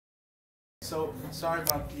So sorry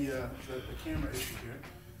about the camera issue here.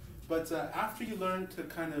 But after you learn to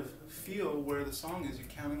kind of feel where the song is, you're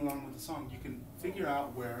counting along with the song, you can figure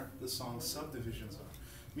out where the song's subdivisions are.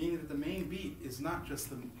 Meaning that the main beat is not just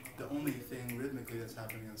the only thing rhythmically that's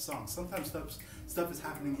happening in the song. Sometimes stuff is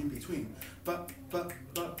happening in between. You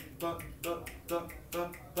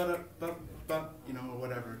know, or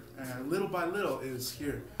whatever. And little by little is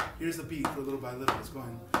here. Here's the beat for little by little. It's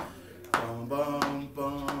going bum bum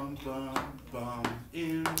bum bum bum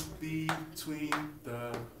in between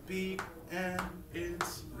the beat, and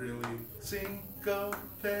it's really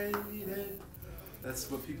syncopated.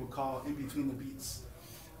 That's what people call in between the beats.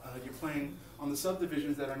 You're playing on the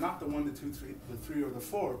subdivisions that are not the 1, the 2, 3, the 3, or the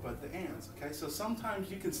 4, but the ands. Okay, so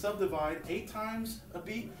sometimes you can subdivide 8 times a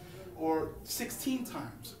beat or 16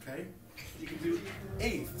 times. Okay, you can do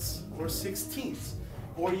eighths or 16ths,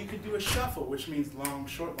 or you could do a shuffle, which means long,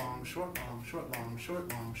 short, long, short, long, short, long,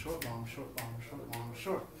 short, long, short, long, short, long, short, long,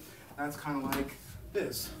 short. That's kind of like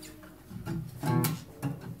this.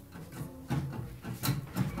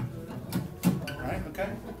 Right? Okay,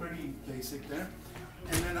 pretty basic there.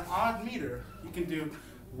 And then an odd meter, you can do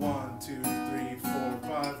 1, 2, 3, 4,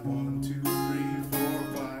 5, 1, 2, 3,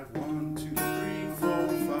 4, 5, 1, 2, 3, 4,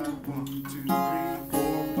 5, 1, 2, 3,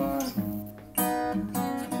 4,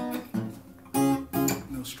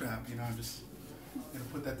 5. No strap, you know, I'm just gonna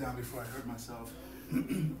put that down before I hurt myself.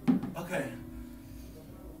 Okay.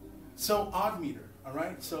 So odd meter, all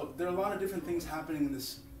right? So there are a lot of different things happening in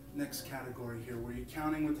this next category here where you're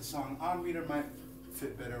counting with the song. Odd meter might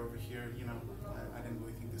fit better over here, you know. I didn't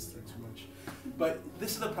really think this through too much. But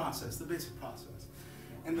this is the process, the basic process.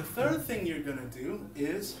 And the third thing you're going to do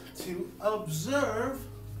is to observe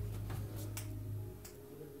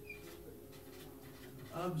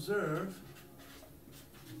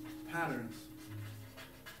patterns.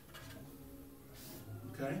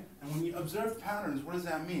 Okay? And when you observe patterns, what does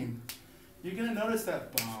that mean? You're going to notice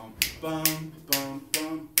that bum, bum, bum,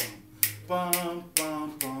 bum, bum, bum,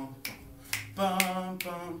 bum, bum, bum, bum,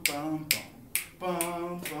 bum, bum.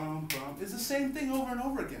 Bum, bum, bum. It's the same thing over and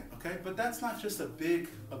over again, okay? But that's not just a big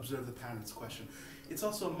observe the patterns question. It's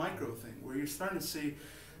also a micro thing where you're starting to see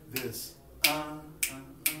this.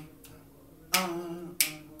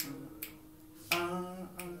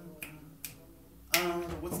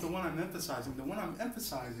 What's the one I'm emphasizing? The one I'm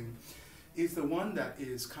emphasizing is the one that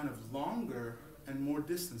is kind of longer and more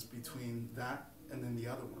distance between that and then the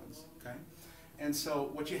other ones, okay? And so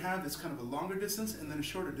what you have is kind of a longer distance and then a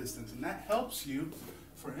shorter distance. And that helps you,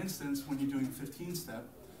 for instance, when you're doing 15-step,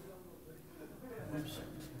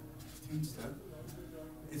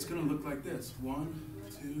 it's going to look like this. 1,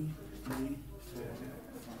 2, 3, 4,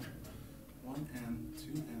 5. 1 and 2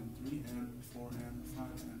 and 3 and 4 and 5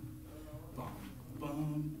 and bum,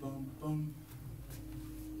 bum, bum, bum.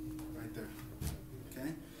 Right there. Okay?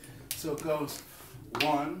 So it goes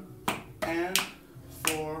 1 and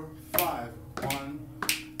 4, 5. 1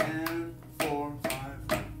 and 4,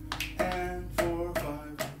 5, and 4,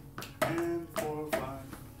 5, and 4, 5.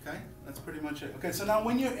 Okay, that's pretty much it. Okay, so now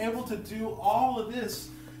when you're able to do all of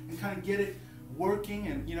this and kind of get it working,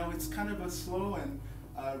 and you know, it's kind of a slow and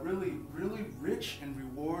really, really rich and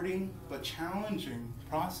rewarding but challenging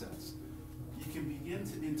process. You can begin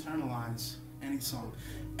to internalize any song.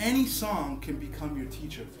 Any song can become your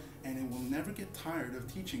teacher, and it will never get tired of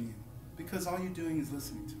teaching you because all you're doing is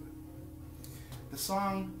listening to it. The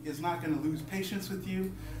song is not going to lose patience with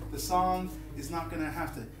you. The song is not going to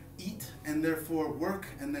have to eat and therefore work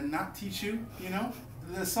and then not teach you, you know.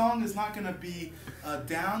 The song is not going to be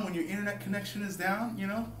down when your internet connection is down, you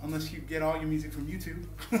know, unless you get all your music from YouTube.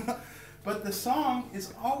 But the song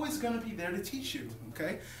is always going to be there to teach you,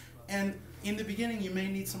 okay? And in the beginning, you may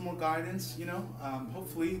need some more guidance, you know.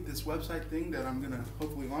 Hopefully, this website thing that I'm going to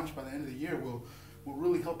hopefully launch by the end of the year will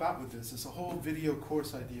really help out with this. It's a whole video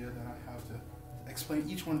course idea that I have to explain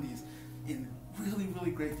each one of these in really,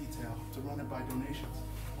 really great detail to run it by donations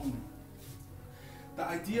only. The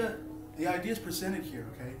idea is presented here,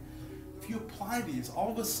 okay? If you apply these, all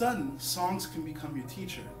of a sudden, songs can become your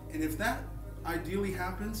teacher. And if that ideally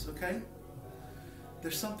happens, okay,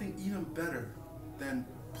 there's something even better than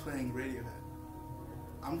playing Radiohead.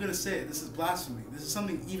 I'm gonna say it, this is blasphemy. This is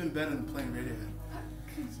something even better than playing Radiohead.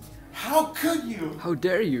 How could you? How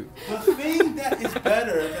dare you? The thing that is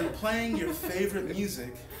better than playing your favorite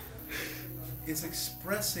music is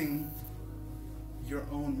expressing your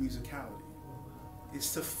own musicality.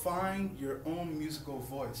 It's to find your own musical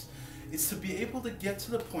voice. It's to be able to get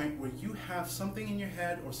to the point where you have something in your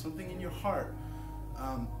head or something in your heart,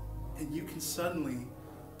 and you can suddenly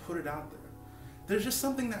put it out there. There's just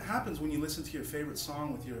something that happens when you listen to your favorite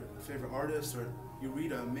song with your favorite artist, or you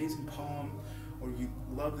read an amazing poem, or you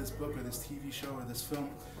love this book or this TV show or this film,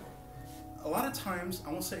 a lot of times,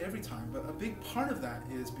 I won't say every time, but a big part of that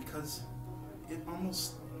is because it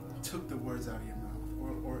almost took the words out of your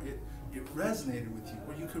mouth, or it resonated with you,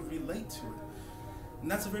 or you could relate to it. And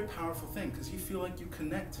that's a very powerful thing, because you feel like you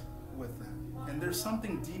connect with that. And there's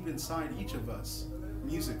something deep inside each of us,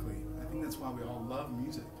 musically. I think that's why we all love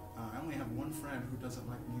music. I only have one friend who doesn't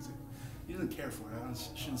like music. He doesn't care for it. I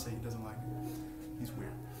shouldn't say he doesn't like it. He's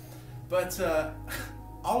weird. But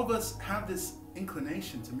all of us have this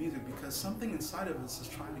inclination to music because something inside of us is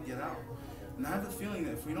trying to get out. And I have the feeling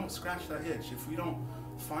that if we don't scratch that itch, if we don't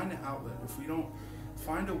find an outlet, if we don't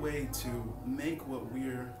find a way to make what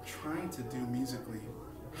we're trying to do musically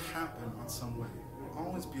happen on some way, we'll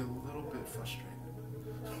always be a little bit frustrated.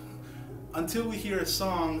 Until we hear a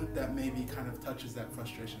song that maybe kind of touches that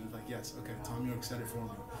frustration. It's like, yes, okay, Tom, you're excited for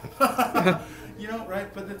me. You know,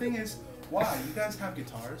 right? But the thing is, why? You guys have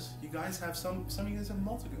guitars. You guys have some of you guys have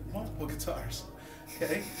multiple guitars.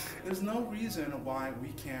 Okay? There's no reason why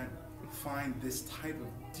we can't find this type of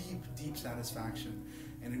deep satisfaction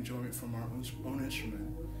and enjoyment from our own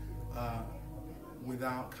instrument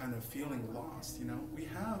without kind of feeling lost. You know, we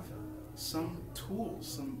have some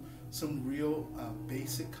tools, some real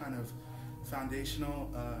basic kind of foundational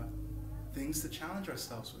things to challenge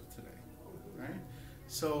ourselves with today, right?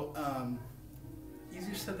 So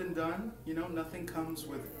easier said than done. You know, nothing comes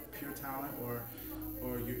with pure talent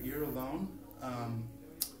or your ear alone.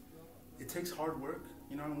 It takes hard work.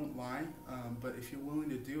 You know, I won't lie, but if you're willing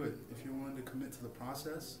to do it, if you're willing to commit to the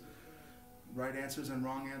process, right answers and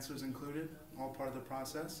wrong answers included, all part of the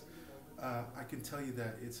process, I can tell you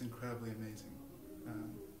that it's incredibly amazing.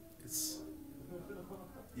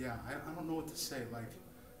 Yeah, I don't know what to say. Like,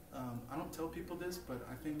 I don't tell people this, but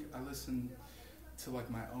I think I listen to like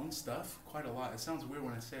my own stuff quite a lot. It sounds weird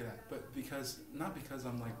when I say that, but not because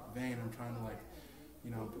I'm like vain, I'm trying to like,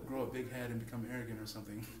 you know, grow a big head and become arrogant or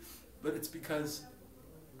something, but it's because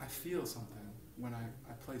I feel something when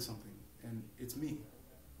I play something, and it's me.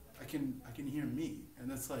 I can hear me, and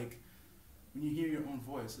that's like, when you hear your own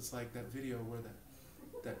voice, it's like that video where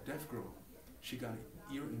that deaf girl, she got an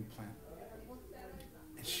ear implant,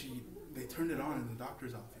 and they turned it on in the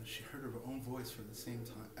doctor's office. She heard her own voice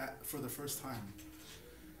for the first time,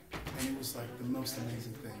 and it was like the most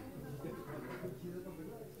amazing thing.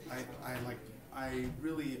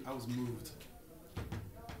 I was moved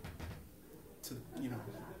to, you know,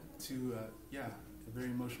 to a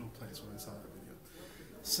very emotional place when I saw that video.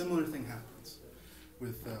 Similar thing happens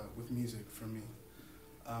with music for me.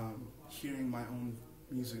 Hearing my own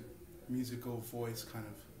musical voice kind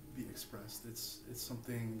of be expressed, it's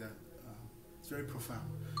something that it's very profound.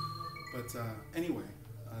 But anyway,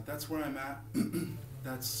 that's where I'm at.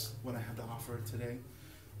 That's what I have to offer today.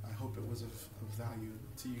 I hope it was of value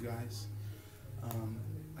to you guys.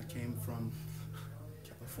 I came from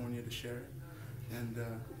California to share it, and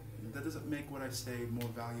that doesn't make what I say more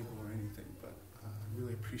valuable or anything, but I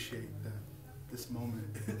really appreciate that this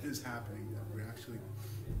moment is happening, that we're actually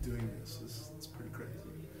doing this. It's pretty crazy.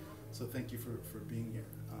 So thank you for being here.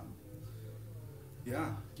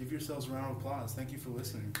 Yeah, give yourselves a round of applause. Thank you for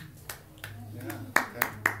listening. Yeah, okay.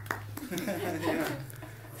 Yeah.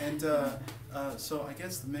 And so I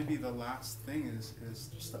guess maybe the last thing is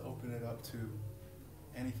just to open it up to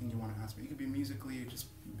anything you want to ask me. It could be musically, it just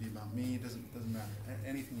be about me, it doesn't matter.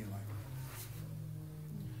 Anything you like.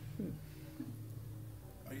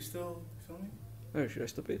 Are you still filming? Oh, should I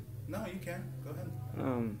stop it? No, you can. Go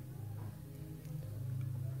ahead.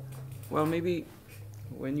 Well, maybe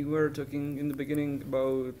when you were talking in the beginning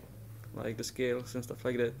about like the scales and stuff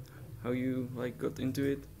like that, how you like got into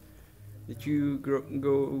it, did you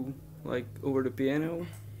go like over the piano,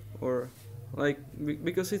 or like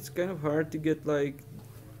because it's kind of hard to get like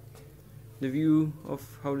the view of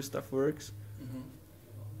how the stuff works,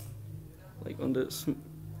 like on the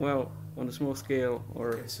on the small scale,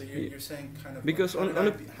 or okay, so you're saying kind of because like,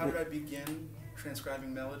 how did I begin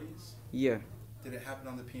transcribing melodies? Yeah. Did it happen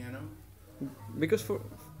on the piano? Because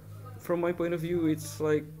from my point of view, it's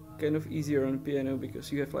like kind of easier on the piano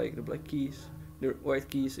because you have like the black keys, the white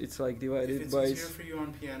keys. It's like divided by. If it's easier for you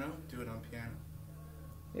on piano, do it on piano.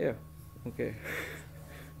 Yeah. Okay.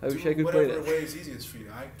 I wish I could play that. Whatever way is easiest for you.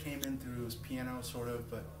 I came in through piano, sort of,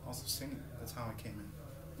 but also singing. That's how I came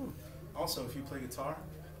in. Also, if you play guitar,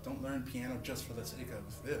 don't learn piano just for the sake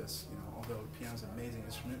of this. You know, although piano's an amazing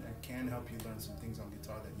instrument, it can help you learn some things on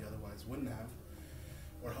guitar that you otherwise wouldn't have,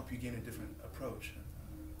 or help you gain a different approach,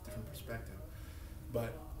 different perspective.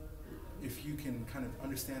 But if you can kind of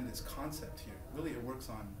understand this concept here, really it works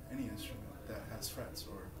on any instrument that has frets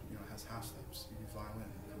or has half steps. You violin,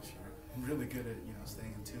 if you're really good at, you know,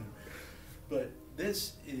 staying in tune. But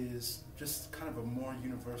this is just kind of a more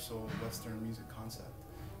universal Western music concept.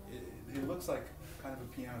 It looks like kind of a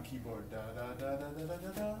piano keyboard, da da da da da da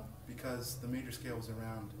da da, because the major scale was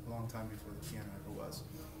around a long time before the piano ever was.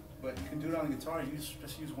 But you can do it on the guitar. You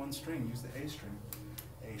just use one string. Use the A string.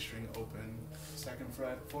 A string open, 2nd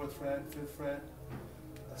fret, 4th fret, 5th fret,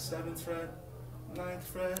 7th fret, 9th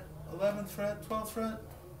fret, 11th fret, 12th fret.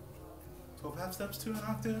 12 half steps to an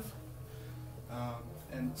octave.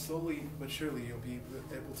 And slowly but surely you'll be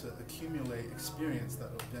able to accumulate experience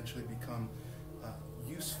that will eventually become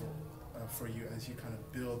useful for you as you kind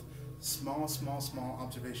of build small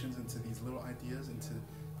observations into these little ideas, into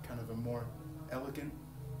kind of a more elegant,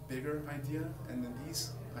 bigger idea, and then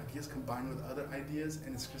these ideas combined with other ideas,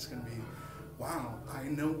 and it's just going to be, wow, I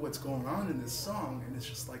know what's going on in this song, and it's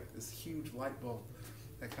just like this huge light bulb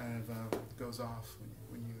that kind of goes off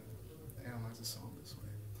when you analyze a song this way.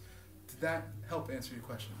 Did that help answer your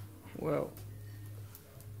question? Well,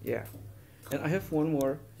 yeah. And I have one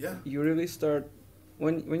more. Yeah. You really start,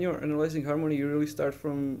 when you're analyzing harmony, you really start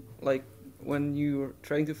from, like, when you're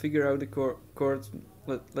trying to figure out the chords,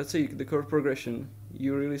 let's say the chord progression,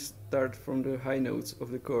 you really start from the high notes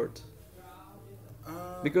of the chord.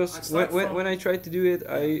 Because when I try to do it,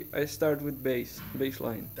 I start with bass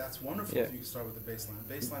line. That's wonderful if you can start with the bass line.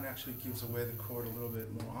 Bass line actually gives away the chord a little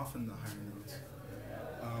bit more often than the higher notes.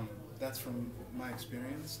 That's from my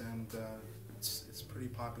experience, and it's pretty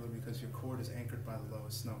popular because your chord is anchored by the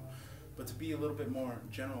lowest note. But to be a little bit more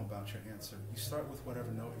general about your answer, you start with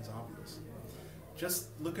whatever note is obvious. Just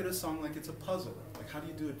look at a song like it's a puzzle. Like, how do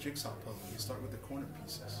you do a jigsaw puzzle? You start with the corner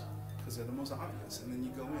pieces because they're the most obvious, and then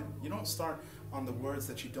you go in. You don't start on the words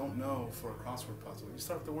that you don't know for a crossword puzzle. You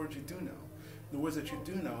start with the words you do know. The words that you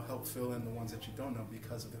do know help fill in the ones that you don't know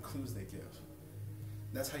because of the clues they give.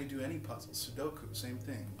 That's how you do any puzzle. Sudoku, same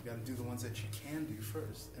thing. You got to do the ones that you can do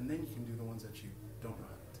first, and then you can do the ones that you don't know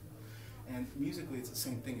how to do. And musically, it's the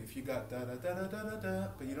same thing. If you got da da da da da da da,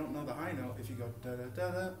 but you don't know the high note, if you go da da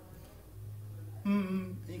da da,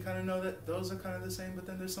 and you kind of know that those are kind of the same, but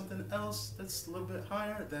then there's something else that's a little bit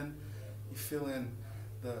higher, then you fill in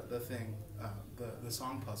the thing, the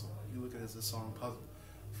song puzzle. You look at it as a song puzzle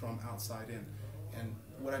from outside in. And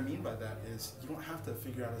what I mean by that is you don't have to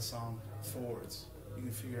figure out a song forwards. You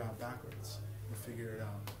can figure it out backwards. You can figure it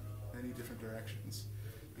out many different directions.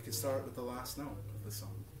 You can start with the last note of the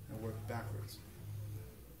song and work backwards.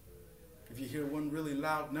 If you hear one really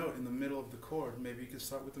loud note in the middle of the chord, maybe you can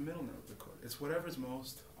start with the middle note of the chord. It's whatever's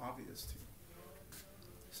most obvious to you.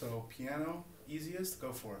 So piano, easiest,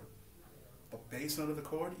 go for it. But bass note of the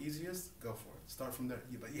chord, easiest, go for it. Start from there.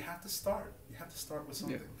 But you have to start. You have to start with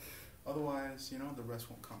something. Yeah. Otherwise, you know, the rest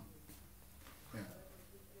won't come. Yeah.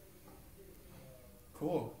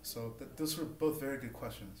 Cool. So those were both very good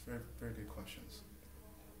questions. Very, very good questions.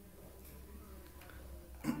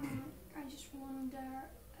 I just wonder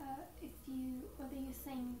whether you're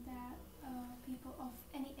saying that people of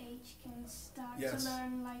any age can start to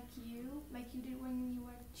learn like you did when you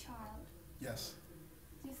were a child. Yes.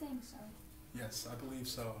 Do you think so? Yes, I believe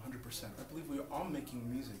so, 100%. I believe we are all making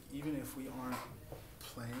music, even if we aren't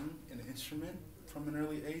playing an instrument from an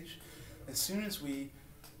early age. As soon as we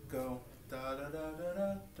go da da da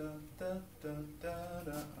da da da da da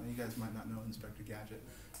da, oh, you guys might not know Inspector Gadget.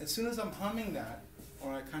 As soon as I'm humming that,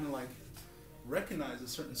 or I kind of like recognize a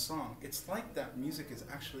certain song, it's like that music is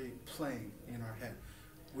actually playing in our head.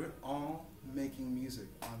 We're all making music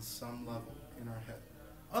on some level in our head.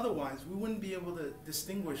 Otherwise, we wouldn't be able to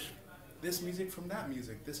distinguish this music from that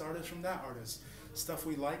music, this artist from that artist, stuff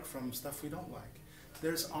we like from stuff we don't like.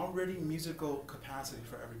 There's already musical capacity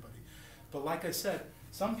for everybody. But like I said,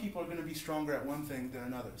 some people are going to be stronger at one thing than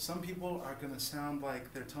another. Some people are going to sound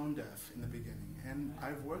like they're tone deaf in the beginning. And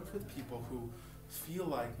I've worked with people who feel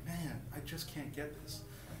like, man, I just can't get this.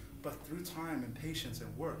 But through time and patience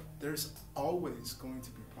and work, there's always going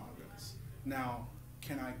to be progress. Now,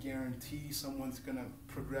 can I guarantee someone's going to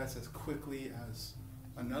progress as quickly as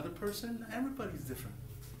another person? Everybody's different.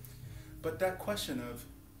 But that question of,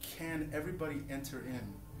 can everybody enter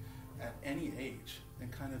in at any age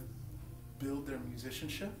and kind of build their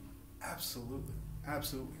musicianship? Absolutely.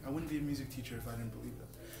 Absolutely. I wouldn't be a music teacher if I didn't believe that,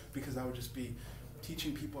 because I would just be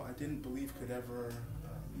teaching people I didn't believe could ever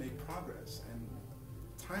make progress. And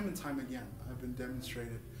time again, I've been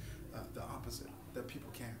demonstrated the opposite, that people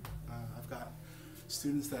can. I've got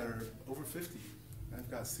students that are over 50. I've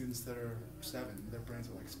got students that are 7. Their brains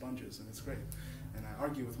are like sponges, and it's great. And I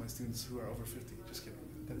argue with my students who are over 50. Just kidding.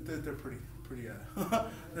 They're pretty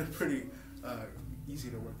they're pretty easy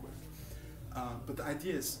to work with. But the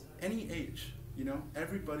idea is, any age, you know,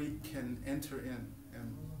 everybody can enter in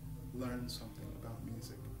and learn something about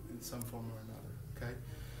music in some form or another, okay?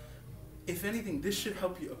 If anything, this should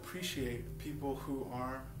help you appreciate people who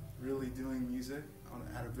are really doing music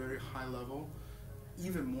at a very high level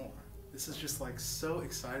even more. This is just like so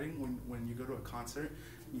exciting when you go to a concert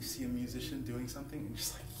and you see a musician doing something and you're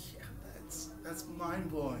just like, yeah, that's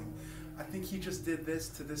mind-blowing. I think he just did this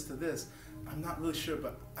to this to this. I'm not really sure,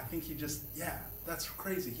 but I think he just, yeah, that's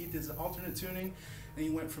crazy. He did the alternate tuning and he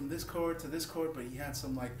went from this chord to this chord, but he had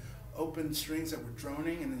some like open strings that were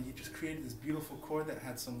droning, and then he just created this beautiful chord that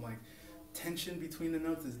had some like tension between the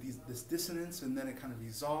notes, this dissonance, and then it kind of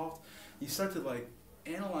resolved. You start to like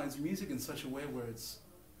analyze music in such a way where it's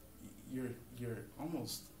you're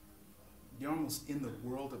almost in the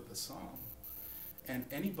world of the song, and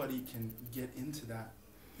anybody can get into that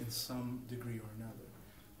in some degree or another,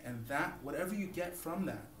 and that whatever you get from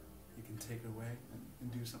that, you can take away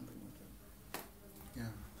and do something with it.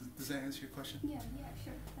 Yeah. Does that answer your question? Yeah,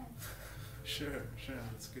 sure, thanks. Sure,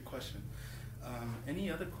 that's a good question. Any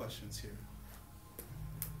other questions here?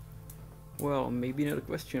 Well, maybe not a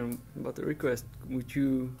question, but a request. Would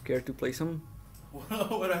you care to play some?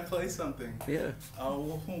 Would I play something? Yeah.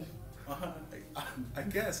 I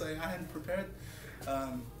guess I hadn't prepared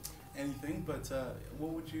anything, but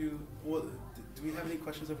what would you? Well, do we have any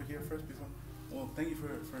questions over here first before? Well, thank you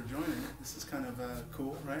for joining. This is kind of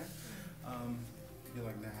cool, right? You're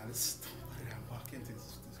like, nah, what did I walk into?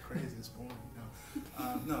 This is crazy. It's boring.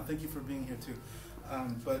 No, thank you for being here too.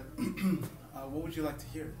 But what would you like to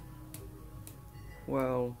hear?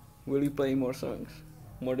 Well, will you play more songs?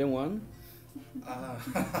 More than one?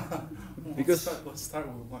 Because let's start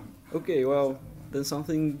with one. Okay, well, then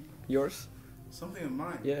something yours? Something of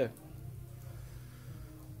mine? Yeah.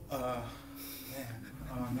 Man,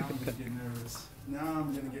 now I'm gonna get nervous. Now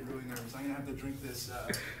I'm gonna get really nervous. I'm gonna have to drink this,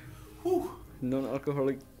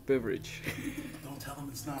 Non-alcoholic beverage. Don't tell them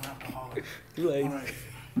it's not alcoholic. Too late. All right.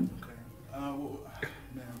 Okay. Well,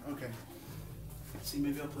 man, okay. See,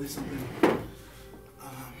 maybe I'll play something.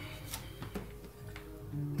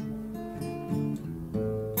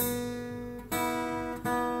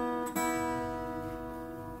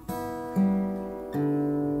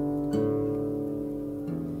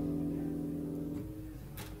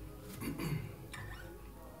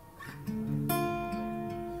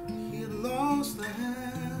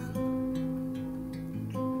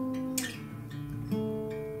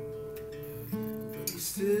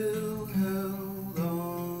 Still held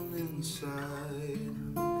on inside.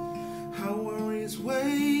 How worries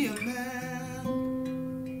weigh a man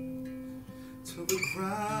till the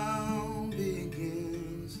ground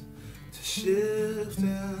begins to shift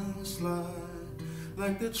and slide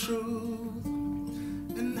like the truth,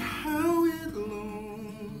 and how it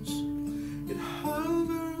looms, it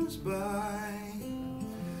hovers by.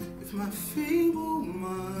 If my feeble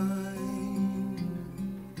mind,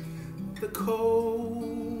 the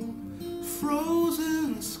cold,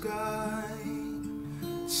 frozen sky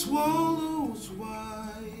swallows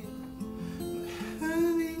wide the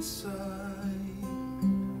heavy sigh.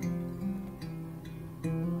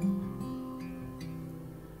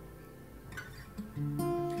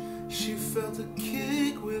 She felt a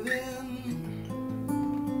kick within.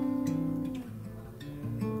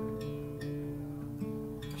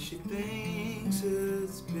 She thinks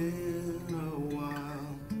it's been a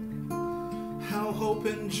while. How hope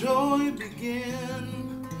and joy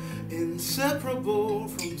begin, inseparable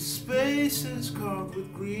from spaces carved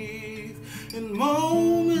with grief, in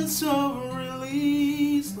moments of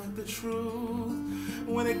release, like the truth,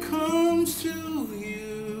 when it comes to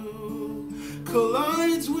you,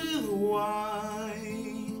 collides with why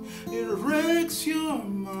it wrecks your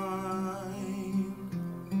mind,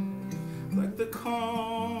 like the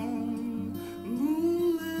calm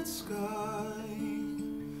moonlit sky.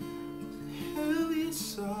 Heavy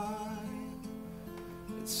sigh,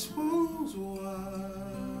 it swallows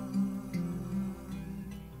wide.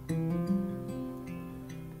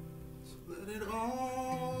 So let it all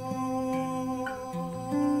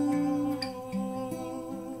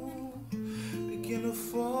begin to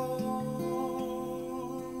fall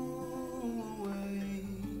away.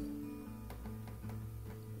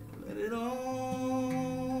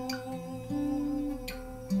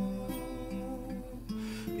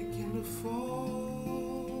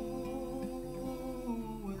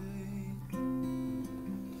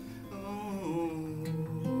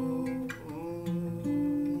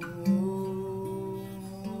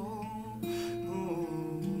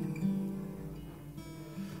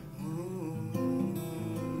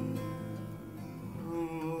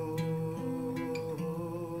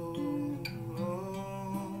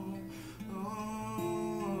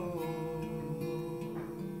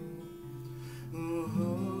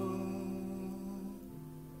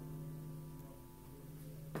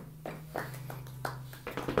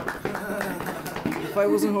 I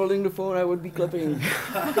wasn't holding the phone, I would be clapping.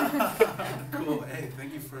 Cool. Hey,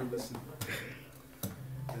 thank you for listening. You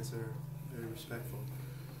guys are very respectful.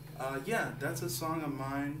 Yeah, that's a song of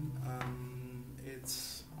mine. I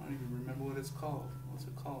don't even remember what it's called. What's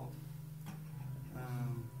it called?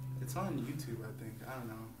 It's on YouTube, I think. I don't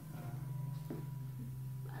know.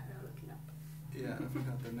 Look it up. Yeah, I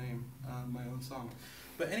forgot the name. My own song.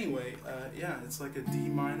 But anyway, yeah, it's like a D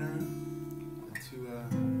minor to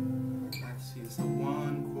let's see, it's the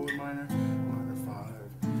 1 chord minor, minor 5,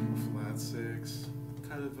 flat 6,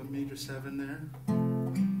 kind of a major 7 there.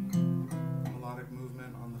 Melodic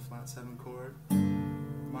movement on the flat 7 chord,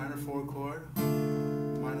 minor 4 chord,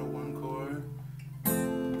 minor 1 chord,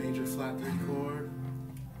 major flat 3 chord,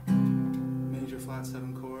 major flat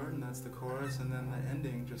 7 chord, and that's the chorus, and then the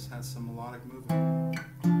ending just has some melodic movement.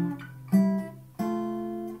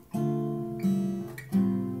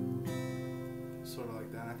 Sort of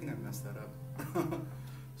like that. I think I messed that up.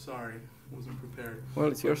 Sorry, wasn't prepared. Well,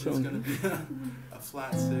 it's your song. It's going to be a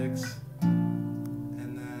flat 6,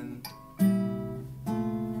 and then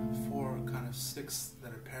 4 kind of 6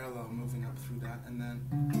 that are parallel moving up through that, and then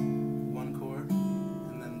 1 chord,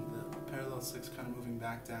 and then the parallel 6 kind of moving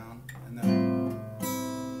back down, and then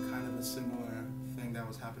kind of a similar thing that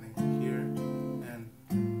was happening here. And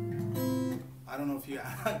I don't know if you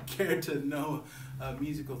care to know a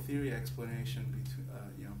musical theory explanation between,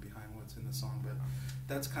 behind what's in the song, but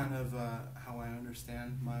that's kind of how I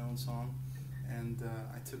understand my own song. And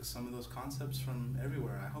I took some of those concepts from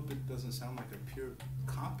everywhere. I hope it doesn't sound like a pure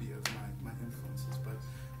copy of my influences, but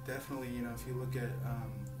definitely, if you look at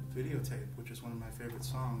Videotape, which is one of my favorite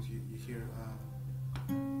songs, you hear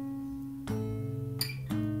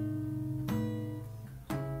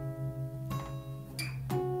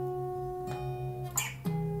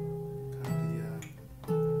kind of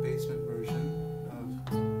the basement version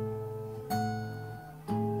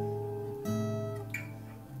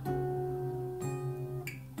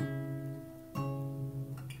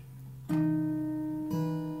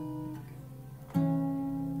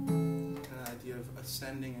of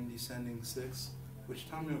ascending and descending 6, which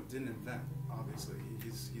Tom York didn't invent, obviously.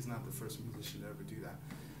 He's not the first musician to ever do that.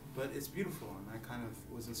 But it's beautiful, and I kind of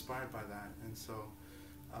was inspired by that. And so,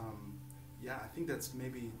 yeah, I think that's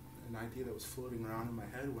maybe an idea that was floating around in my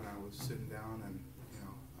head when I was sitting down and,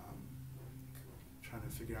 trying to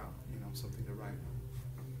figure out, something to write.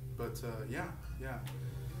 But, yeah.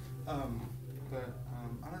 But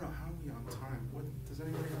I don't know, how are we on time? What does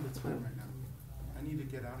anybody have the time right now? I need to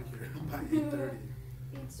get out of here by 8:30.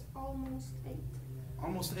 It's almost 8.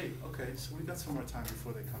 Almost 8. Okay, so we got some more time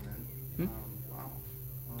before they come in. Wow.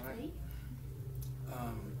 All right.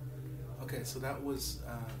 Okay, so that was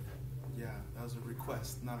that was a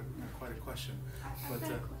request, not quite a question. I've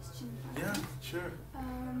got a question. Yeah, sure.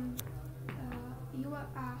 You were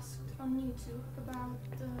asked on YouTube about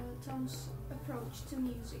Tom's approach to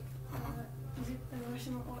music. Is it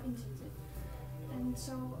rational or intuitive? And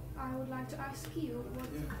so I would like to ask you,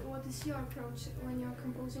 what is your approach when you're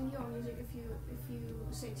composing your music? If you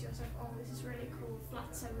say to yourself, "Oh, this is really cool,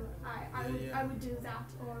 flat 7," I would do that.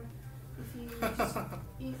 Or if you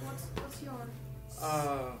just, what's your?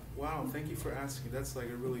 Wow, thank you for asking. That's like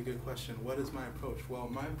a really good question. What is my approach? Well,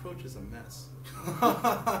 my approach is a mess.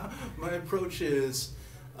 My approach is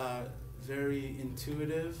very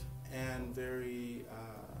intuitive and very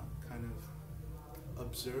kind of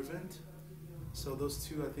observant. So those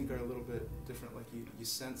two, I think, are a little bit different. Like you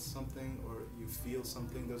sense something or you feel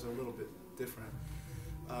something. Those are a little bit different.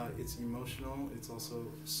 It's emotional. It's also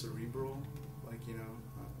cerebral. Like,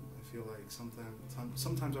 I feel like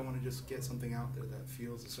sometimes I want to just get something out there that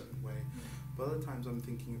feels a certain way. But other times I'm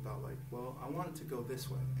thinking about like, well, I want it to go this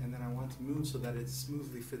way. And then I want to move so that it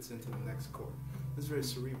smoothly fits into the next chord. It's very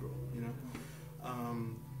cerebral,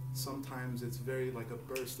 Sometimes it's very like a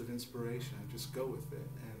burst of inspiration. I just go with it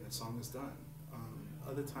and the song is done.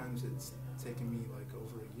 Other times it's taken me like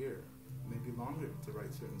over a year, maybe longer, to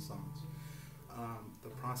write certain songs. The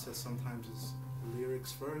process sometimes is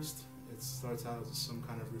lyrics first. It starts out as some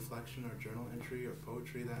kind of reflection or journal entry or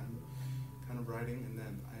poetry that I'm kind of writing, and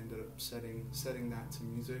then I ended up setting that to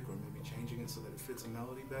music, or maybe changing it so that it fits a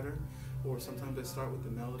melody better. Or sometimes I start with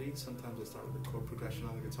the melody, sometimes I start with the chord progression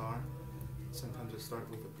on the guitar, sometimes I start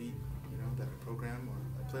with a beat, that I program, or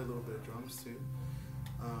I play a little bit of drums too.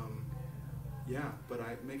 But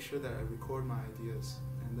I make sure that I record my ideas,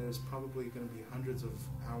 and there's probably going to be hundreds of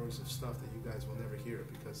hours of stuff that you guys will never hear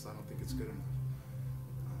because I don't think it's good enough.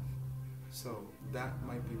 So that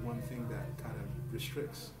might be one thing that kind of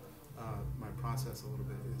restricts my process a little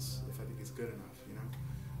bit, is if I think it's good enough,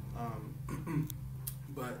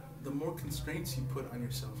 But the more constraints you put on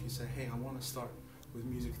yourself, you say, hey, I want to start with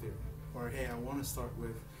music theory, or hey, I want to start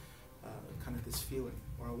with kind of this feeling,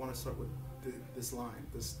 or I want to start with this line,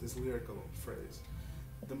 this lyrical phrase.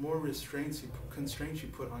 The more constraints you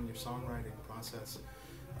put on your songwriting process,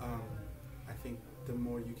 I think the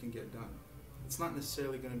more you can get done. It's not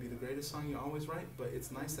necessarily going to be the greatest song you always write, but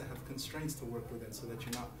it's nice to have constraints to work within so that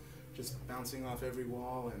you're not just bouncing off every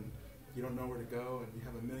wall and you don't know where to go and you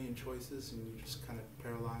have a million choices and you're just kind of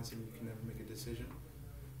paralyzed and you can never make a decision.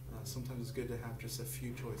 Sometimes it's good to have just a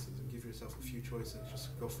few choices and give yourself a few choices,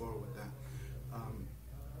 just go forward with that.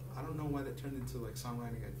 I don't know why that turned into like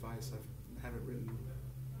songwriting advice. I haven't written,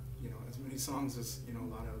 as many songs as, a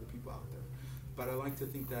lot of other people out there. But I like to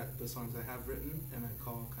think that the songs I have written and I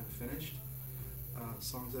call kind of finished,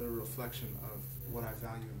 songs that are a reflection of what I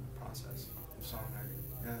value in the process of songwriting.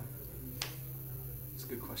 Yeah. It's a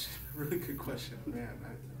good question. Really good question. Man,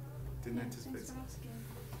 I didn't anticipate that. Thanks for asking.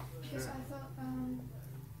 Because I thought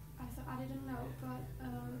I didn't know, but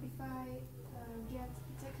if I get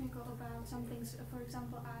technical about some things, for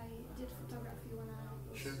example, I did photography when I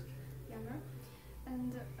was younger,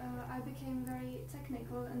 and I became very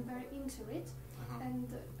technical and very into it,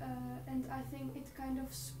 and I think it kind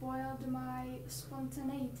of spoiled my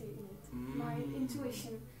spontaneity in it, my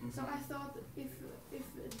intuition. So I thought if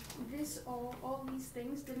this or all these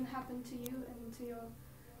things didn't happen to you and to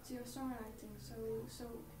your songwriting, so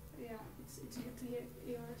yeah, it's good to hear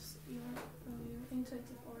you're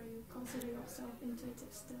intuitive, or you consider yourself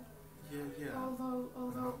intuitive still. Yeah.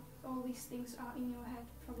 Although all these things are in your head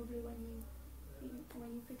probably when you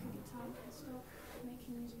pick a guitar and start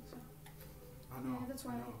making music. So I know. Yeah, that's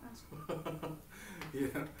why I asked.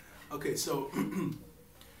 Yeah. Okay, so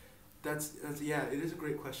that's it is a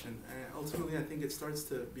great question. Ultimately, I think it starts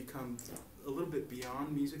to become a little bit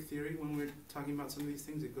beyond music theory when we're talking about some of these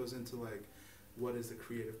things. It goes into like, what is the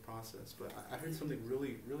creative process? But I heard something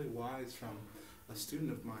really, really wise from a student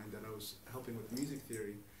of mine that I was helping with music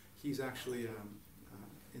theory. He's actually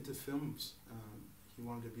into films. He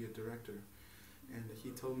wanted to be a director. And he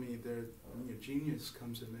told me genius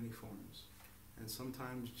comes in many forms. And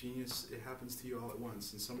sometimes genius, it happens to you all at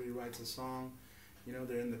once. And somebody writes a song,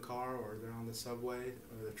 they're in the car or they're on the subway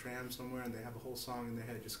or the tram somewhere and they have a whole song in their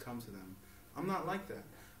head, it just comes to them. I'm not like that.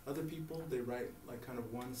 Other people, they write like kind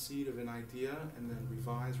of one seed of an idea and then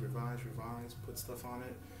revise, put stuff on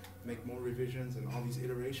it, make more revisions, and all these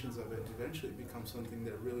iterations of it eventually become something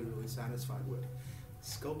they're really, really satisfied with.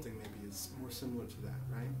 Sculpting maybe is more similar to that,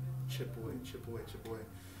 right? Chip away.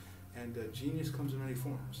 And genius comes in many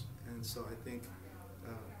forms. And so I think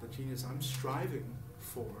the genius I'm striving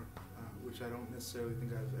for, which I don't necessarily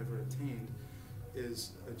think I've ever attained,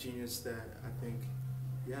 is a genius that I think,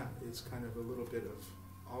 is kind of a little bit of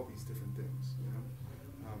all these different things,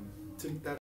 that